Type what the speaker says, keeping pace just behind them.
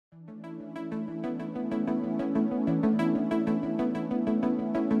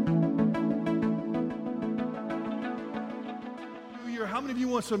how many of you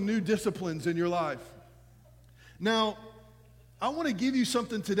want some new disciplines in your life? Now, I want to give you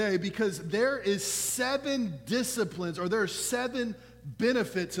something today because there is 7 disciplines, or there are 7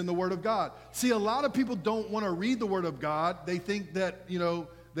 benefits in the Word of God. See, a lot of people don't want to read the Word of God. They think that,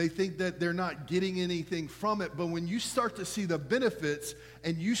 they're not getting anything from it. But when you start to see the benefits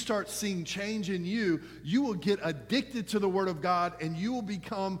and you start seeing change in you, you will get addicted to the Word of God and you will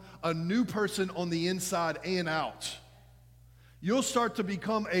become a new person on the inside and out. You'll start to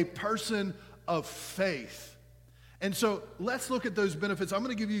become a person of faith. And so let's look at those benefits. I'm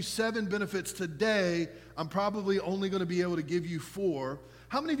going to give you 7 benefits today. I'm probably only going to be able to give you 4.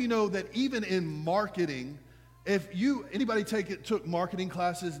 How many of you know that even in marketing, anybody took marketing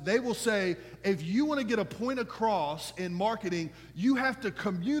classes, they will say, if you want to get a point across in marketing, you have to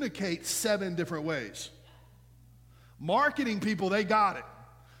communicate 7 different ways. Marketing people, they got it.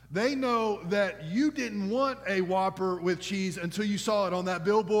 They know that you didn't want a Whopper with cheese until you saw it on that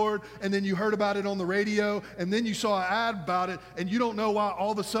billboard, and then you heard about it on the radio, and then you saw an ad about it, and you don't know why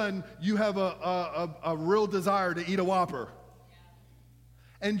all of a sudden you have a real desire to eat a Whopper.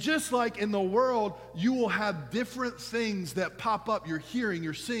 And just like in the world, you will have different things that pop up. You're hearing,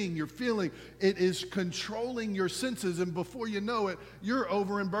 you're seeing, you're feeling. It is controlling your senses, and before you know it, you're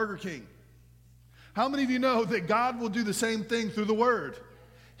over in Burger King. How many of you know that God will do the same thing through the Word?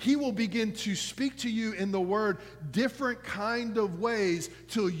 He will begin to speak to you in the Word different kind of ways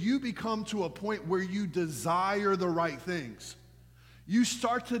till you become to a point where you desire the right things. You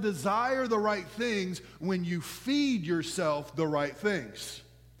start to desire the right things when you feed yourself the right things.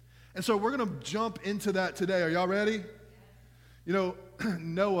 And so we're going to jump into that today. Are y'all ready? You know,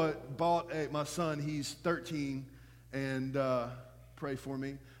 Noah bought my son, he's 13, and pray for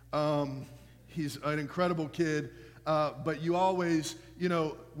me. He's an incredible kid. But you always,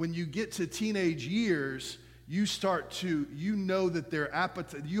 when you get to teenage years, you know that their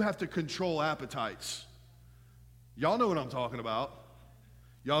appetite, you have to control appetites. Y'all know what I'm talking about.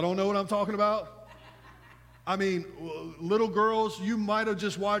 Y'all don't know what I'm talking about? I mean, little girls, you might have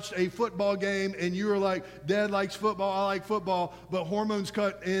just watched a football game and you were like, Dad likes football, I like football, but hormones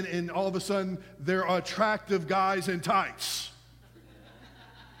cut in and all of a sudden they're attractive guys in tights.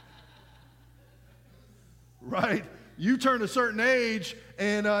 Right? You turn a certain age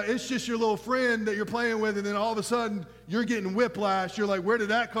and it's just your little friend that you're playing with, and then all of a sudden you're getting whiplash. You're like, where did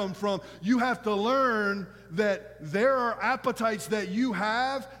that come from? You have to learn that there are appetites that you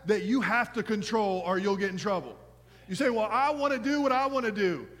have to control or you'll get in trouble. You say, well, I want to do what I want to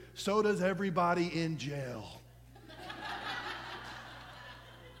do. So does everybody in jail.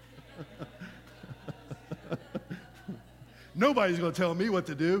 Nobody's going to tell me what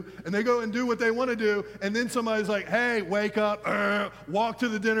to do. And they go and do what they want to do. And then somebody's like, hey, wake up, walk to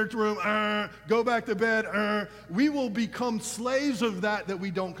the dinner room, go back to bed. We will become slaves of that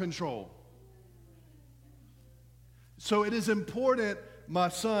we don't control. So it is important, my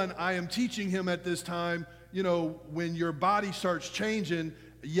son, I am teaching him at this time, when your body starts changing,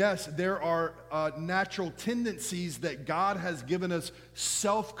 yes, there are natural tendencies that God has given us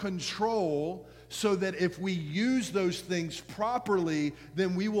self-control, so that if we use those things properly,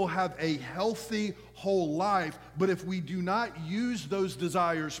 then we will have a healthy whole life. But if we do not use those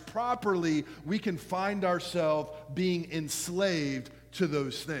desires properly, we can find ourselves being enslaved to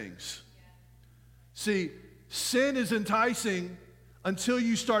those things. See, sin is enticing until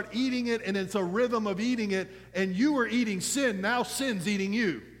you start eating it, and it's a rhythm of eating it, and you are eating sin, now sin's eating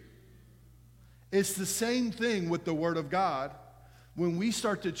you. It's the same thing with the Word of God. When we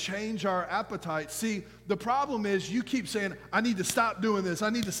start to change our appetite, see, the problem is you keep saying, I need to stop doing this, I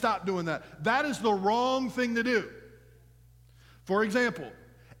need to stop doing that. That is the wrong thing to do. For example,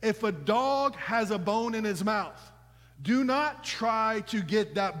 if a dog has a bone in his mouth, do not try to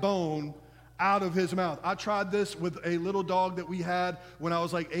get that bone out of his mouth. I tried this with a little dog that we had when I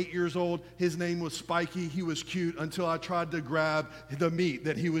was like 8 years old. His name was Spiky. He was cute until I tried to grab the meat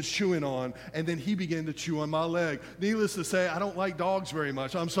that he was chewing on, and then he began to chew on my leg. Needless to say, I don't like dogs very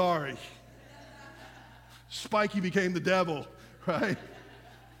much. I'm sorry. Spiky became the devil, right?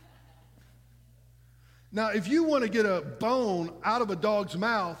 Now, if you want to get a bone out of a dog's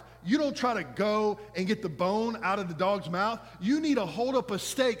mouth, you don't try to go and get the bone out of the dog's mouth. You need to hold up a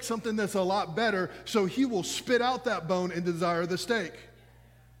steak, something that's a lot better, so he will spit out that bone and desire the steak.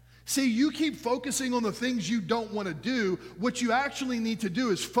 See, you keep focusing on the things you don't want to do. What you actually need to do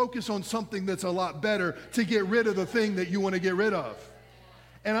is focus on something that's a lot better to get rid of the thing that you want to get rid of.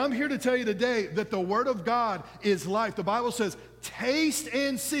 And I'm here to tell you today that the Word of God is life. The Bible says, taste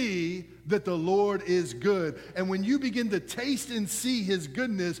and see that the Lord is good. And when you begin to taste and see his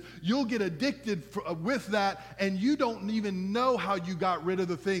goodness, you'll get addicted with that, and you don't even know how you got rid of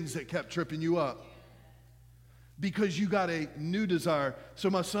the things that kept tripping you up, because you got a new desire. So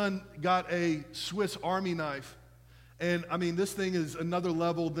my son got a Swiss Army knife. And I mean, this thing is another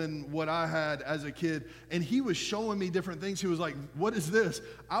level than what I had as a kid. And he was showing me different things. He was like, what is this?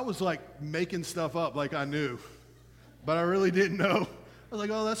 I was like making stuff up like I knew, but I really didn't know. I was like,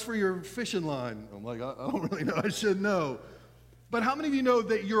 oh, that's for your fishing line. I'm like, I don't really know. I should know. But how many of you know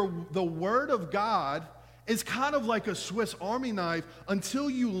that the Word of God is kind of like a Swiss Army knife until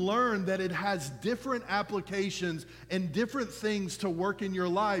you learn that it has different applications and different things to work in your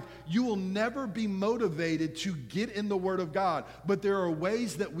life? You will never be motivated to get in the Word of God. But there are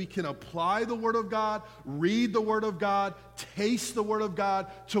ways that we can apply the Word of God, read the Word of God, taste the Word of God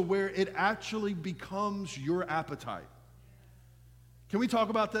to where it actually becomes your appetite. Can we talk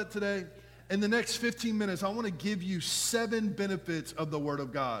about that today? In the next 15 minutes, I want to give you 7 benefits of the Word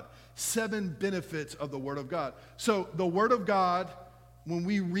of God. 7 benefits of the Word of God. So the Word of God, when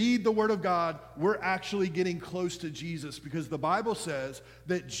we read the Word of God, we're actually getting close to Jesus, because the Bible says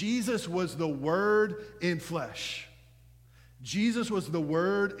that Jesus was the Word in flesh. Jesus was the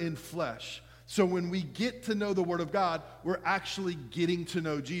Word in flesh. So when we get to know the Word of God, we're actually getting to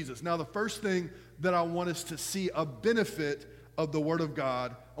know Jesus. Now, the first thing that I want us to see, a benefit of the Word of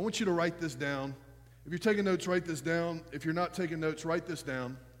God, I want you to write this down. If you're taking notes, write this down. If you're not taking notes, write this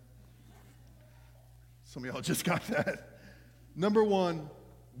down. Some of y'all just got that. Number 1,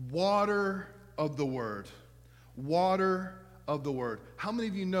 water of the Word. Water of the Word. How many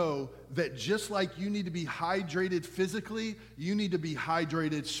of you know that just like you need to be hydrated physically, you need to be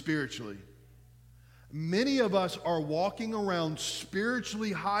hydrated spiritually? Many of us are walking around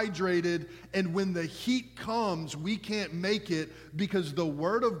spiritually hydrated, and when the heat comes, we can't make it because the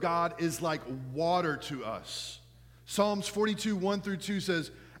Word of God is like water to us. Psalms 42, 1-2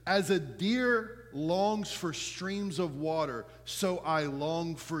 says, as a deer longs for streams of water, so I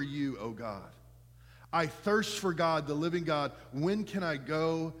long for you, O God. I thirst for God, the living God. When can I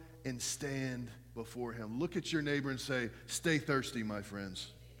go and stand before him? Look at your neighbor and say, stay thirsty, my friends.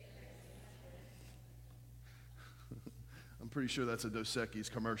 I'm pretty sure that's a Dos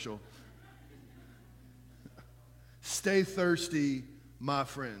Equis commercial. Stay thirsty, my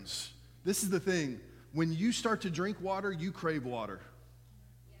friends. This is the thing. When you start to drink water, you crave water.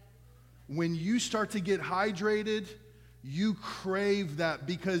 When you start to get hydrated, you crave that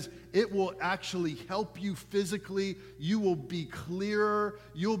because it will actually help you physically. You will be clearer.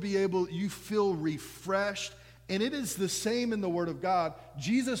 You feel refreshed. And it is the same in the Word of God.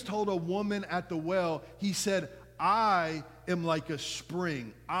 Jesus told a woman at the well, he said, I am like a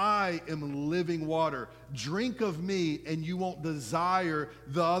spring. I am living water. Drink of me and you won't desire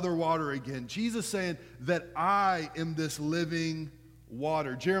the other water again. Jesus saying that I am this living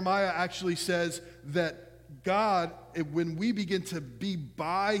water. Jeremiah actually says that God, when we begin to be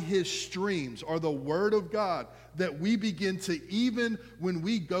by his streams, or the Word of God, that we begin to, even when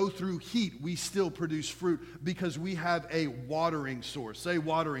we go through heat, we still produce fruit because we have a watering source. Say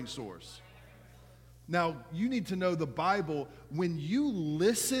watering source. Now, you need to know the Bible. When you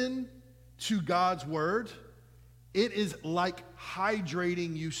listen to God's Word, it is like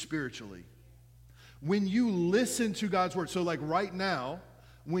hydrating you spiritually. When you listen to God's Word, so like right now,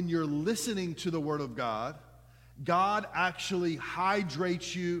 when you're listening to the Word of God, God actually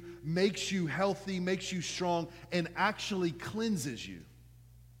hydrates you, makes you healthy, makes you strong, and actually cleanses you.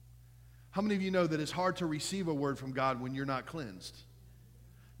 How many of you know that it's hard to receive a word from God when you're not cleansed?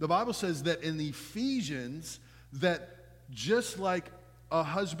 The Bible says that in Ephesians, that just like a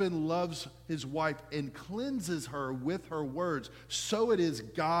husband loves his wife and cleanses her with her words, so it is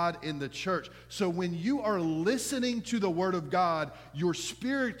God in the church. So when you are listening to the Word of God, your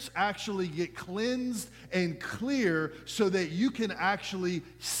spirits actually get cleansed and clear so that you can actually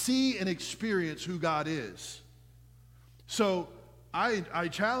see and experience who God is. So I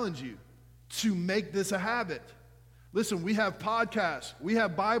challenge you to make this a habit. Listen, we have podcasts, we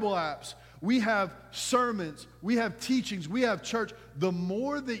have Bible apps, we have sermons, we have teachings, we have church. The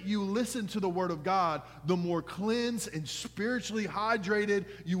more that you listen to the Word of God, the more cleansed and spiritually hydrated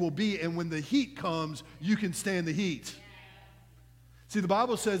you will be. And when the heat comes, you can stand the heat. See, the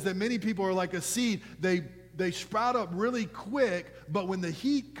Bible says that many people are like a seed. They sprout up really quick, but when the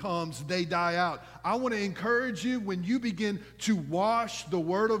heat comes, they die out. I want to encourage you, when you begin to wash the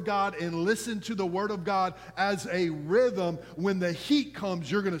Word of God and listen to the Word of God as a rhythm, when the heat comes,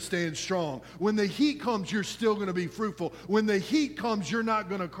 you're going to stand strong. When the heat comes, you're still going to be fruitful. When the heat comes, you're not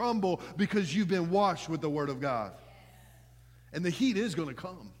going to crumble because you've been washed with the Word of God. And the heat is going to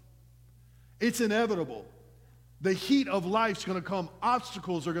come. It's inevitable. The heat of life's going to come.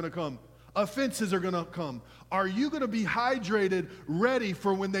 Obstacles are going to come. Offenses are going to come. Are you going to be hydrated, ready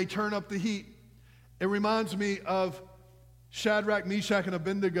for when they turn up the heat? It reminds me of Shadrach, Meshach, and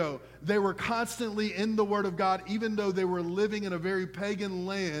Abednego. They were constantly in the Word of God, even though they were living in a very pagan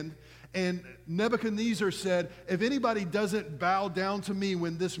land. And Nebuchadnezzar said, if anybody doesn't bow down to me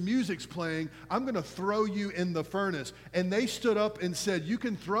when this music's playing, I'm going to throw you in the furnace. And they stood up and said, you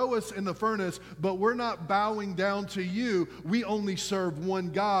can throw us in the furnace, but we're not bowing down to you. We only serve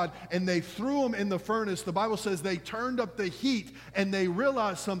one God. And they threw them in the furnace. The Bible says they turned up the heat and they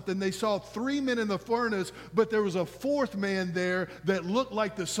realized something. They saw 3 men in the furnace, but there was a 4th man there that looked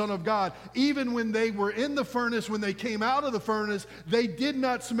like the Son of God. Even when they were in the furnace, when they came out of the furnace, they did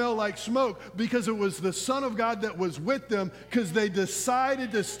not smell like smoke, because it was the Son of God that was with them, because they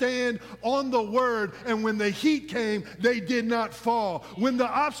decided to stand on the Word. And when the heat came, they did not fall. When the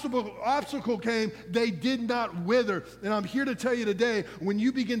obstacle came, they did not wither. And I'm here to tell you today, when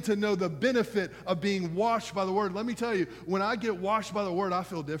you begin to know the benefit of being washed by the Word, let me tell you, when I get washed by the Word, I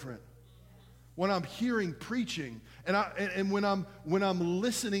feel different. When I'm hearing preaching and when I'm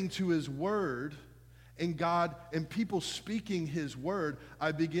listening to His Word, and God and people speaking His Word,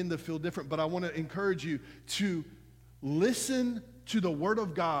 I begin to feel different. But I want to encourage you to listen to the Word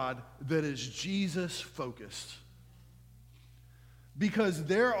of God that is Jesus focused. Because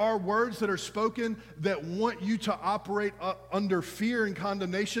there are words that are spoken that want you to operate under fear and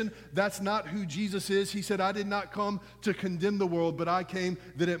condemnation. That's not who Jesus is. He said, I did not come to condemn the world, but I came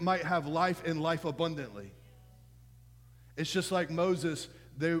that it might have life and life abundantly. It's just like Moses.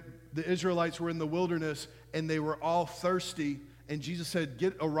 The Israelites were in the wilderness and they were all thirsty, and Jesus said,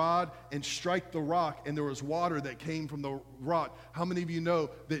 get a rod and strike the rock, and there was water that came from the rock. How many of you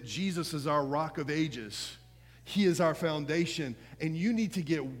know that Jesus is our rock of ages? He is our foundation, and you need to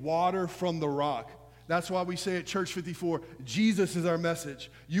get water from the rock. That's why we say at Church 54, Jesus is our message.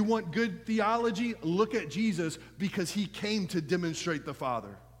 You want good theology? Look at Jesus, because He came to demonstrate the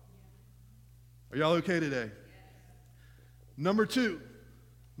Father. Are y'all okay today? Number two.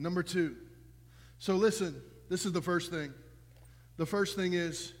 So listen, this is the first thing. The first thing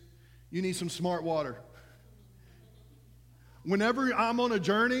is you need some smart water. Whenever I'm on a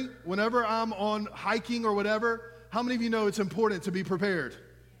journey, whenever I'm on hiking or whatever, how many of you know it's important to be prepared?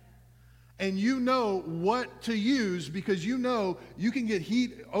 And you know what to use, because you know you can get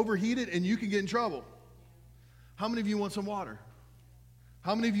overheated and you can get in trouble. How many of you want some water?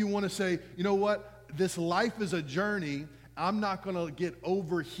 How many of you want to say, you know what, this life is a journey. I'm not going to get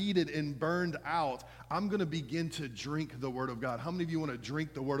overheated and burned out. I'm going to begin to drink the Word of God. How many of you want to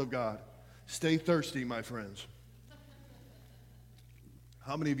drink the Word of God? Stay thirsty, my friends.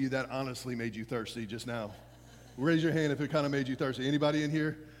 How many of you that honestly made you thirsty just now? Raise your hand if it kind of made you thirsty. Anybody in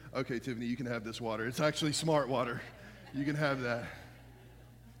here? Okay, Tiffany, you can have this water. It's actually smart water. You can have that.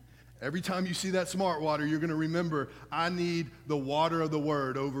 Every time you see that smart water, you're going to remember, I need the water of the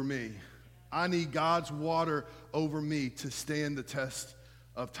Word over me. I need God's water over me to stand the test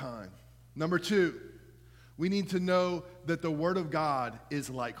of time. Number 2, we need to know that the Word of God is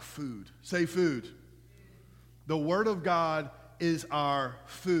like food. Say food. The Word of God is our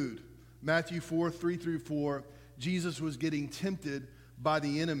food. Matthew 4:3-4, Jesus was getting tempted by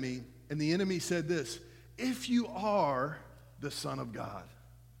the enemy, and the enemy said this, if you are the Son of God.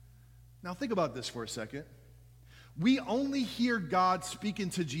 Now think about this for a second. We only hear God speaking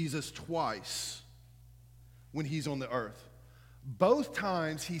to Jesus twice when He's on the earth. Both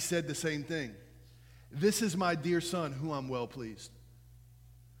times He said the same thing. This is my dear Son, who I'm well pleased.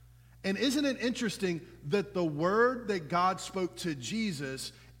 And isn't it interesting that the word that God spoke to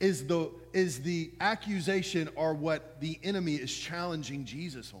Jesus is the accusation, or what the enemy is challenging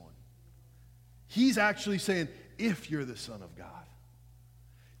Jesus on? He's actually saying, if you're the Son of God.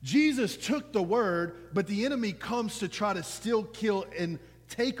 Jesus took the word, but the enemy comes to try to steal, kill, and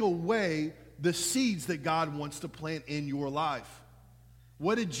take away the seeds that God wants to plant in your life.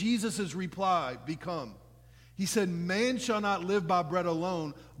 What did Jesus' reply become? He said, man shall not live by bread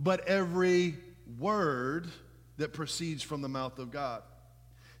alone, but every word that proceeds from the mouth of God.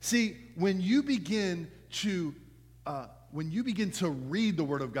 See, when you begin to read the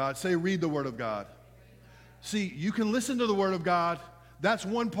Word of God, say read the Word of God. See, you can listen to the Word of God. That's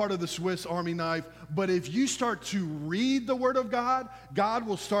one part of the Swiss Army knife. But if you start to read the Word of God, God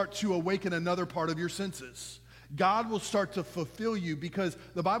will start to awaken another part of your senses. God will start to fulfill you, because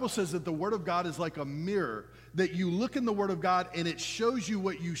the Bible says that the Word of God is like a mirror, that you look in the Word of God and it shows you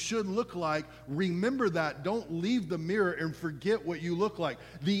what you should look like. Remember that. Don't leave the mirror and forget what you look like.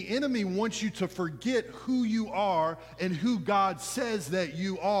 The enemy wants you to forget who you are and who God says that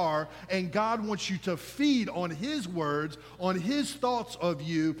you are, and God wants you to feed on His words, on His thoughts of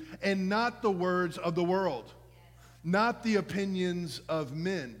you, and not the words of the world, not the opinions of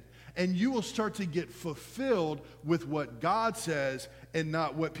men. And you will start to get fulfilled with what God says and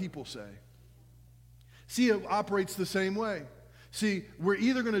not what people say. See, it operates the same way. See, we're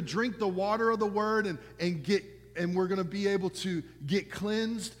either going to drink the water of the Word and we're going to be able to get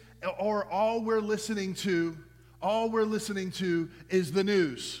cleansed, or all we're listening to is the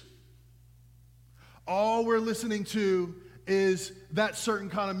news. All we're listening to is that certain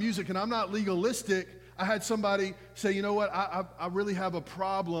kind of music. And I'm not legalistic. I had somebody say, you know what, I really have a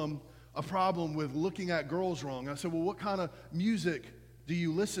problem with looking at girls wrong. I said, well, what kind of music do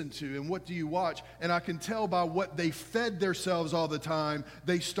you listen to and what do you watch? And I can tell by what they fed themselves all the time,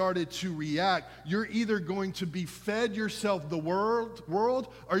 they started to react. You're either going to be fed yourself the world,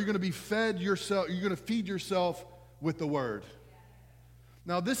 or you're going to be fed yourself, you're going to feed yourself with the Word.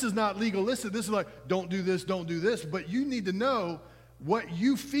 Now, this is not legalistic. This is like, don't do this, but you need to know what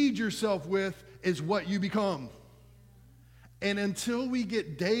you feed yourself with is what you become. And until we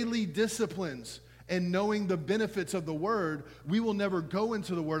get daily disciplines and knowing the benefits of the Word, we will never go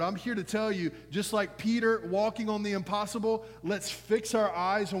into the Word. I'm here to tell you, just like Peter walking on the impossible, let's fix our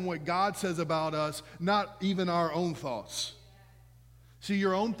eyes on what God says about us, not even our own thoughts. See,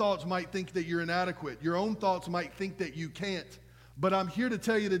 your own thoughts might think that you're inadequate. Your own thoughts might think that you can't. But I'm here to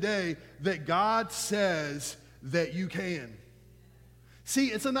tell you today that God says that you can. See,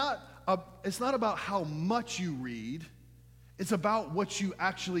 it's not about how much you read. It's about what you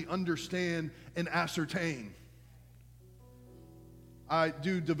actually understand and ascertain. I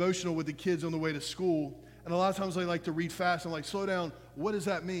do devotional with the kids on the way to school, and a lot of times they like to read fast. I'm like, slow down. What does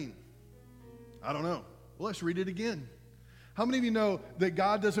that mean? I don't know. Well, let's read it again. How many of you know that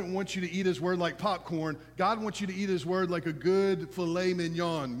God doesn't want you to eat His Word like popcorn? God wants you to eat His Word like a good filet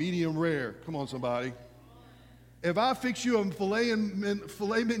mignon, medium rare. Come on, somebody. If I fix you a filet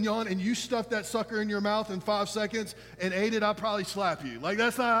mignon and you stuff that sucker in your mouth in 5 seconds and ate it, I'd probably slap you. Like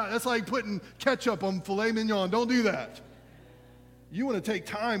that's like putting ketchup on filet mignon. Don't do that. You want to take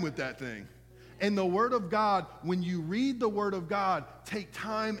time with that thing. And the Word of God, when you read the Word of God, take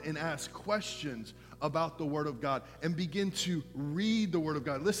time and ask questions about the Word of God and begin to read the Word of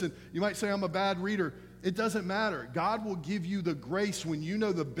God. Listen, you might say, I'm a bad reader. It doesn't matter. God will give you the grace when you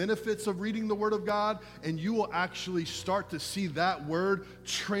know the benefits of reading the Word of God, and you will actually start to see that Word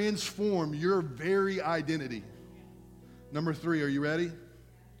transform your very identity. Number 3, are you ready?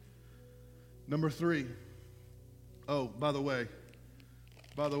 Number 3. Oh, by the way,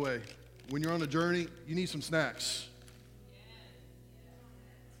 when you're on a journey, you need some snacks.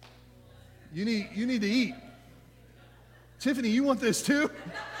 You need to eat. Tiffany, you want this too?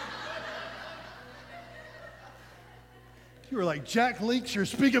 You were like, Jack Links, you're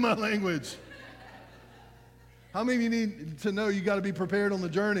speaking my language. How many of you need to know you got to be prepared on the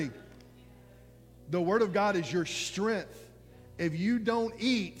journey? The Word of God is your strength. If you don't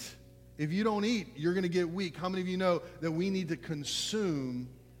eat, you're going to get weak. How many of you know that we need to consume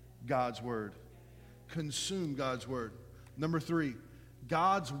God's Word? Consume God's Word. Number 3,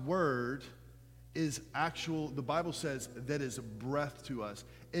 God's Word is the Bible says that is breath to us.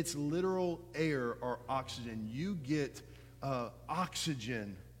 It's literal air or oxygen. You get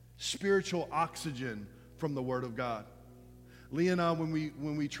oxygen, spiritual oxygen from the Word of God. Leah and I,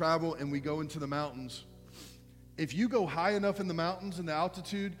 when we travel and we go into the mountains, if you go high enough in the mountains in the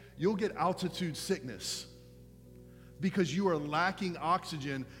altitude, you'll get altitude sickness because you are lacking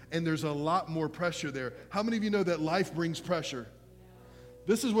oxygen and there's a lot more pressure there. How many of you know that life brings pressure?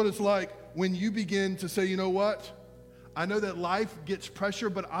 This is what it's like when you begin to say, you know what? I know that life gets pressure,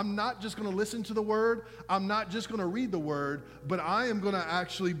 but I'm not just going to listen to the Word. I'm not just going to read the Word, but I am going to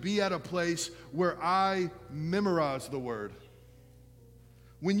actually be at a place where I memorize the Word.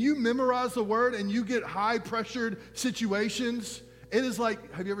 When you memorize the Word and you get high-pressured situations, it is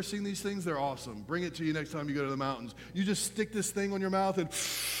like, have you ever seen these things? They're awesome. Bring it to you next time you go to the mountains. You just stick this thing on your mouth and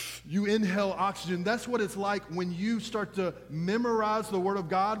you inhale oxygen. That's what it's like when you start to memorize the Word of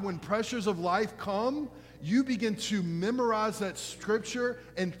God. When pressures of life come, you begin to memorize that scripture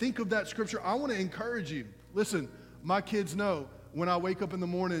and think of that scripture. I want to encourage you. Listen, my kids know when I wake up in the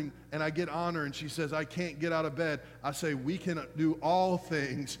morning and I get Honor and she says, I can't get out of bed, I say, we can do all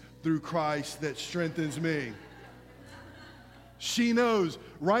things through Christ that strengthens me. She knows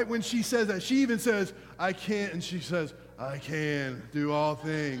right when she says that. She even says, I can't, and she says, I can do all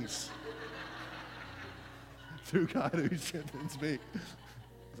things through God who strengthens me.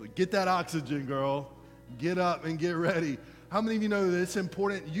 So get that oxygen, girl. Get up and get ready. How many of you know that it's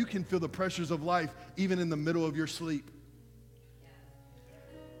important? You can feel the pressures of life even in the middle of your sleep.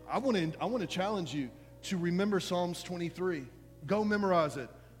 I want to challenge you to remember Psalms 23. Go memorize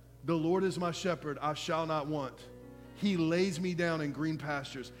it. The Lord is my shepherd, I shall not want. He lays me down in green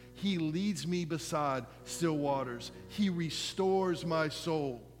pastures. He leads me beside still waters. He restores my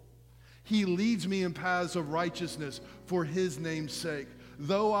soul. He leads me in paths of righteousness for his name's sake.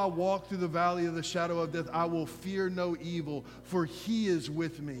 Though I walk through the valley of the shadow of death, I will fear no evil, for he is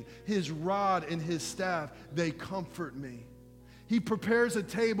with me. His rod and his staff, they comfort me. He prepares a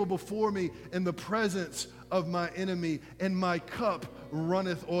table before me in the presence of my enemy, and my cup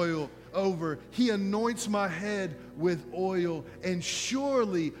runneth over. He anoints my head with oil, and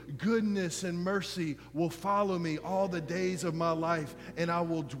surely goodness and mercy will follow me all the days of my life, and I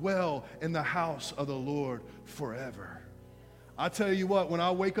will dwell in the house of the Lord forever. I tell you what, when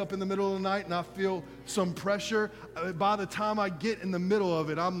I wake up in the middle of the night and I feel some pressure, by the time I get in the middle of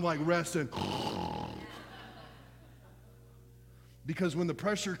it, I'm like resting. Because when the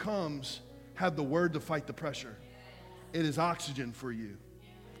pressure comes, have the word to fight the pressure. It is oxygen for you.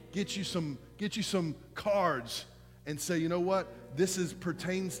 Get you some cards and say, you know what? This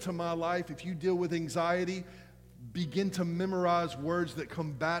pertains to my life. If you deal with anxiety, begin to memorize words that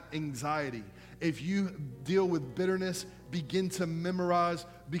combat anxiety. If you deal with bitterness, begin to memorize,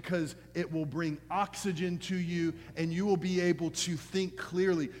 because it will bring oxygen to you and you will be able to think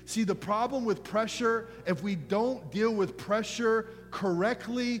clearly. See, the problem with pressure, if we don't deal with pressure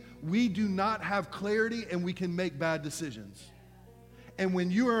correctly, we do not have clarity and we can make bad decisions. And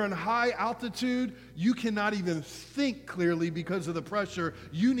when you are in high altitude, you cannot even think clearly because of the pressure.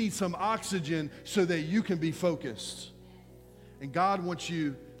 You need some oxygen so that you can be focused. And God wants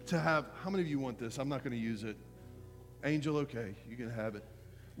you to have, how many of you want this? I'm not going to use it. Angel, okay, you can have it.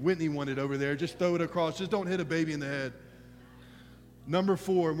 Whitney wanted it over there. Just throw it across. Just don't hit a baby in the head. Number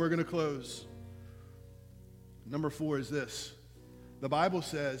 4, and we're going to close. Number 4 is this. The Bible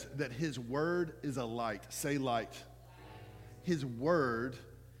says that his word is a light. Say light. His word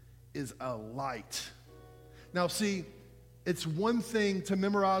is a light. Now see, it's one thing to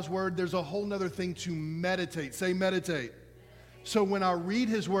memorize word. There's a whole nother thing to meditate. Say meditate. So when I read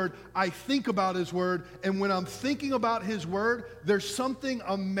his word, I think about his word. And when I'm thinking about his word, there's something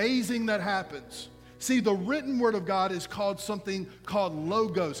amazing that happens. See, the written word of God is called something called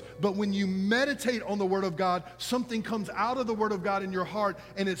logos. But when you meditate on the word of God, something comes out of the word of God in your heart,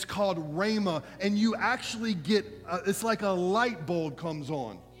 and it's called rhema. And you actually get, it's like a light bulb comes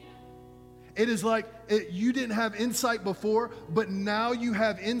on. It is like you didn't have insight before, but now you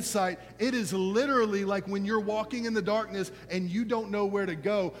have insight. It is literally like when you're walking in the darkness and you don't know where to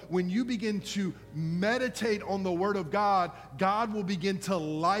go. When you begin to meditate on the word of God, God will begin to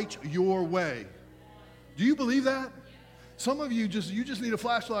light your way. Do you believe that? Some of you just need a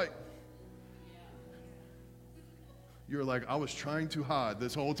flashlight. You're like, I was trying to hide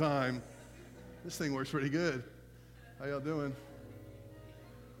this whole time. This thing works pretty good. How y'all doing?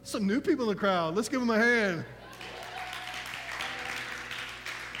 Some new people in the crowd. Let's give them a hand.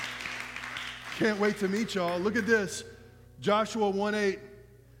 Can't wait to meet y'all. Look at this. Joshua 1:8.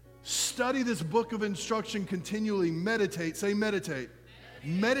 Study this book of instruction continually. Meditate. Say meditate.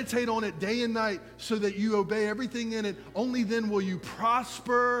 Meditate on it day and night so that you obey everything in it. Only then will you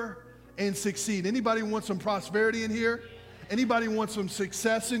prosper and succeed. Anybody want some prosperity in here? Anybody want some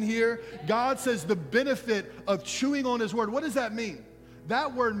success in here? God says the benefit of chewing on his word. What does that mean?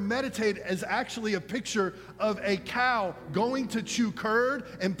 That word meditate is actually a picture of a cow going to chew curd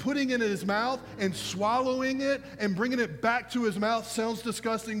and putting it in his mouth and swallowing it and bringing it back to his mouth. Sounds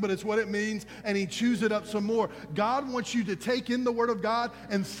disgusting, but it's what it means. And he chews it up some more. God wants you to take in the word of God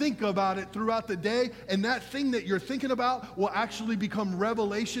and think about it throughout the day. And that thing that you're thinking about will actually become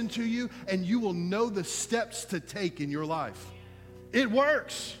revelation to you, and you will know the steps to take in your life. It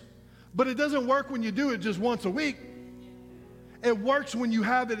works, but it doesn't work when you do it just once a week. It works when you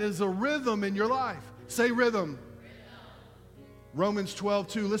have it as a rhythm in your life. Say rhythm. Romans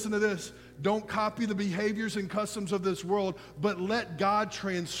 12:2. Listen to this. Don't copy the behaviors and customs of this world, but let God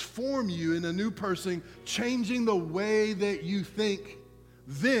transform you in a new person, changing the way that you think.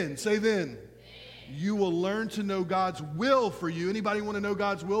 Then, say then, you will learn to know God's will for you. Anybody want to know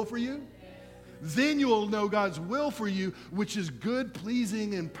God's will for you? Then you will know God's will for you, which is good,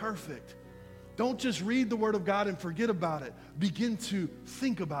 pleasing, and perfect. Don't just read the Word of God and forget about it. Begin to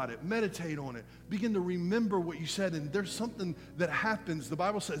think about it, meditate on it, begin to remember what you said, and there's something that happens. The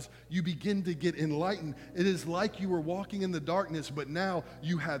Bible says you begin to get enlightened. It is like you were walking in the darkness, but now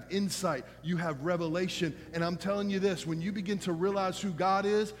you have insight, you have revelation, and I'm telling you this, when you begin to realize who God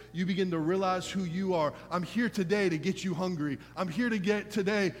is, you begin to realize who you are. I'm here today to get you hungry. I'm here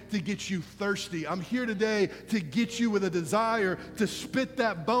today to get you thirsty. I'm here today to get you with a desire to spit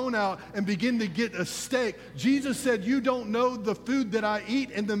that bone out and begin to get a steak. Jesus said, you don't know the food that I eat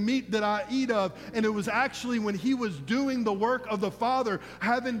and the meat that I eat of. And it was actually when he was doing the work of the Father,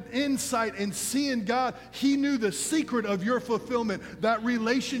 having insight and seeing God, he knew the secret of your fulfillment. That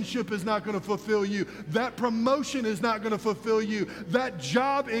relationship is not going to fulfill you. That promotion is not going to fulfill you. That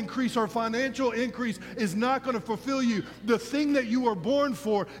job increase or financial increase is not going to fulfill you. The thing that you were born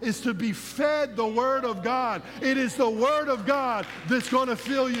for is to be fed the Word of God. It is the Word of God that's going to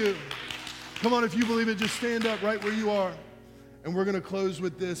fill you. Come on, if you believe it, just stand up right where you are. And we're going to close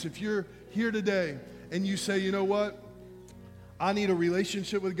with this. If you're here today and you say, you know what? I need a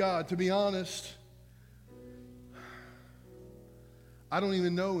relationship with God. To be honest, I don't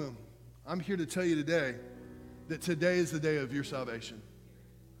even know Him. I'm here to tell you today that today is the day of your salvation.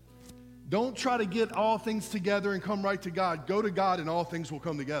 Don't try to get all things together and come right to God. Go to God and all things will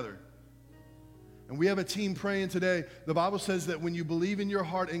come together. And we have a team praying today. The Bible says that when you believe in your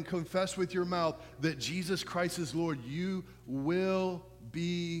heart and confess with your mouth that Jesus Christ is Lord, you will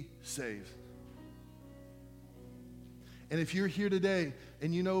be saved. And if you're here today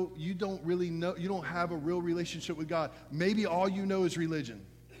and you know you don't really know, you don't have a real relationship with God, maybe all you know is religion.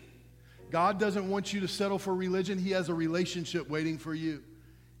 God doesn't want you to settle for religion. He has a relationship waiting for you.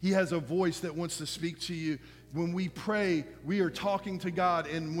 He has a voice that wants to speak to you. When we pray, we are talking to God,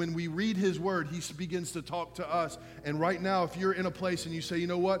 and when we read His Word, He begins to talk to us. And right now, if you're in a place and you say, you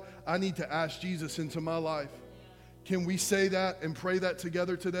know what, I need to ask Jesus into my life, can we say that and pray that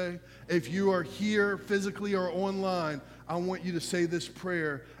together today? If you are here physically or online, I want you to say this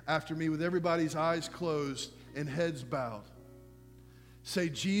prayer after me with everybody's eyes closed and heads bowed. Say,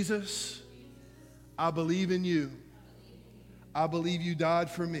 Jesus, I believe in you. I believe you died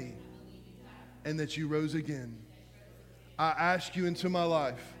for me and that you rose again. I ask you into my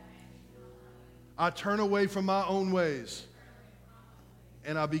life. I turn away from my own ways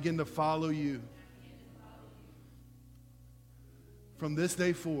and I begin to follow you. From this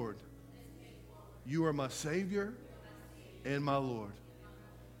day forward, you are my Savior and my Lord.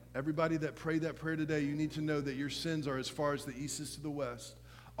 Everybody that prayed that prayer today, you need to know that your sins are as far as the east is to the west.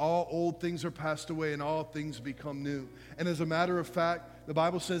 All old things are passed away and all things become new. And as a matter of fact, the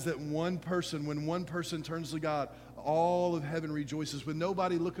Bible says that when one person turns to God, all of heaven rejoices. With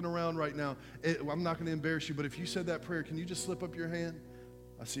nobody looking around right now, I'm not going to embarrass you, but if you said that prayer, can you just slip up your hand?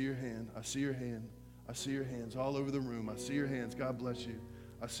 I see your hand. I see your hand. I see your hands all over the room. I see your hands. God bless you.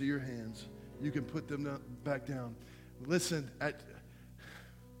 I see your hands. You can put them back down. Listen,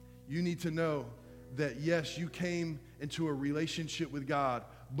 you need to know that yes, you came into a relationship with God,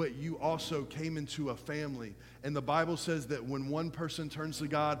 but you also came into a family. And the Bible says that when one person turns to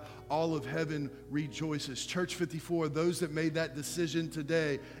God, all of heaven rejoices. Church 54, those that made that decision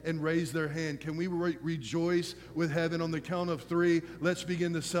today and raised their hand, can we rejoice with heaven on the count of 3? Let's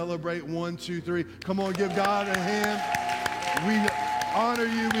begin to celebrate. 1, 2, 3. Come on, give God a hand. We honor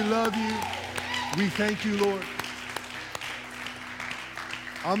you. We love you. We thank you, Lord.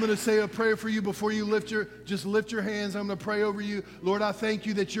 I'm going to say a prayer for you before you lift your hands. I'm going to pray over you. Lord, I thank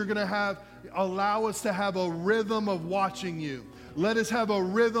you that you're going to allow us to have a rhythm of watching you. Let us have a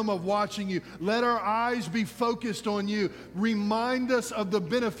rhythm of watching you. Let our eyes be focused on you. Remind us of the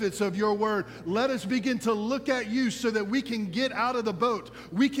benefits of your word. Let us begin to look at you so that we can get out of the boat.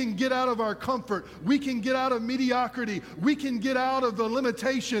 We can get out of our comfort. We can get out of mediocrity. We can get out of the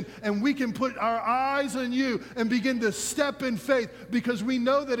limitation, and we can put our eyes on you and begin to step in faith, because we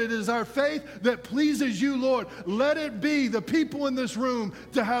know that it is our faith that pleases you, Lord. Let it be the people in this room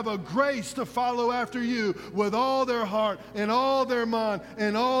to have a grace to follow after you with all their heart and all their mind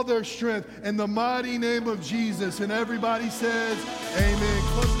and all their strength, in the mighty name of Jesus. And everybody says,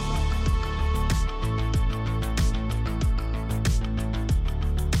 amen.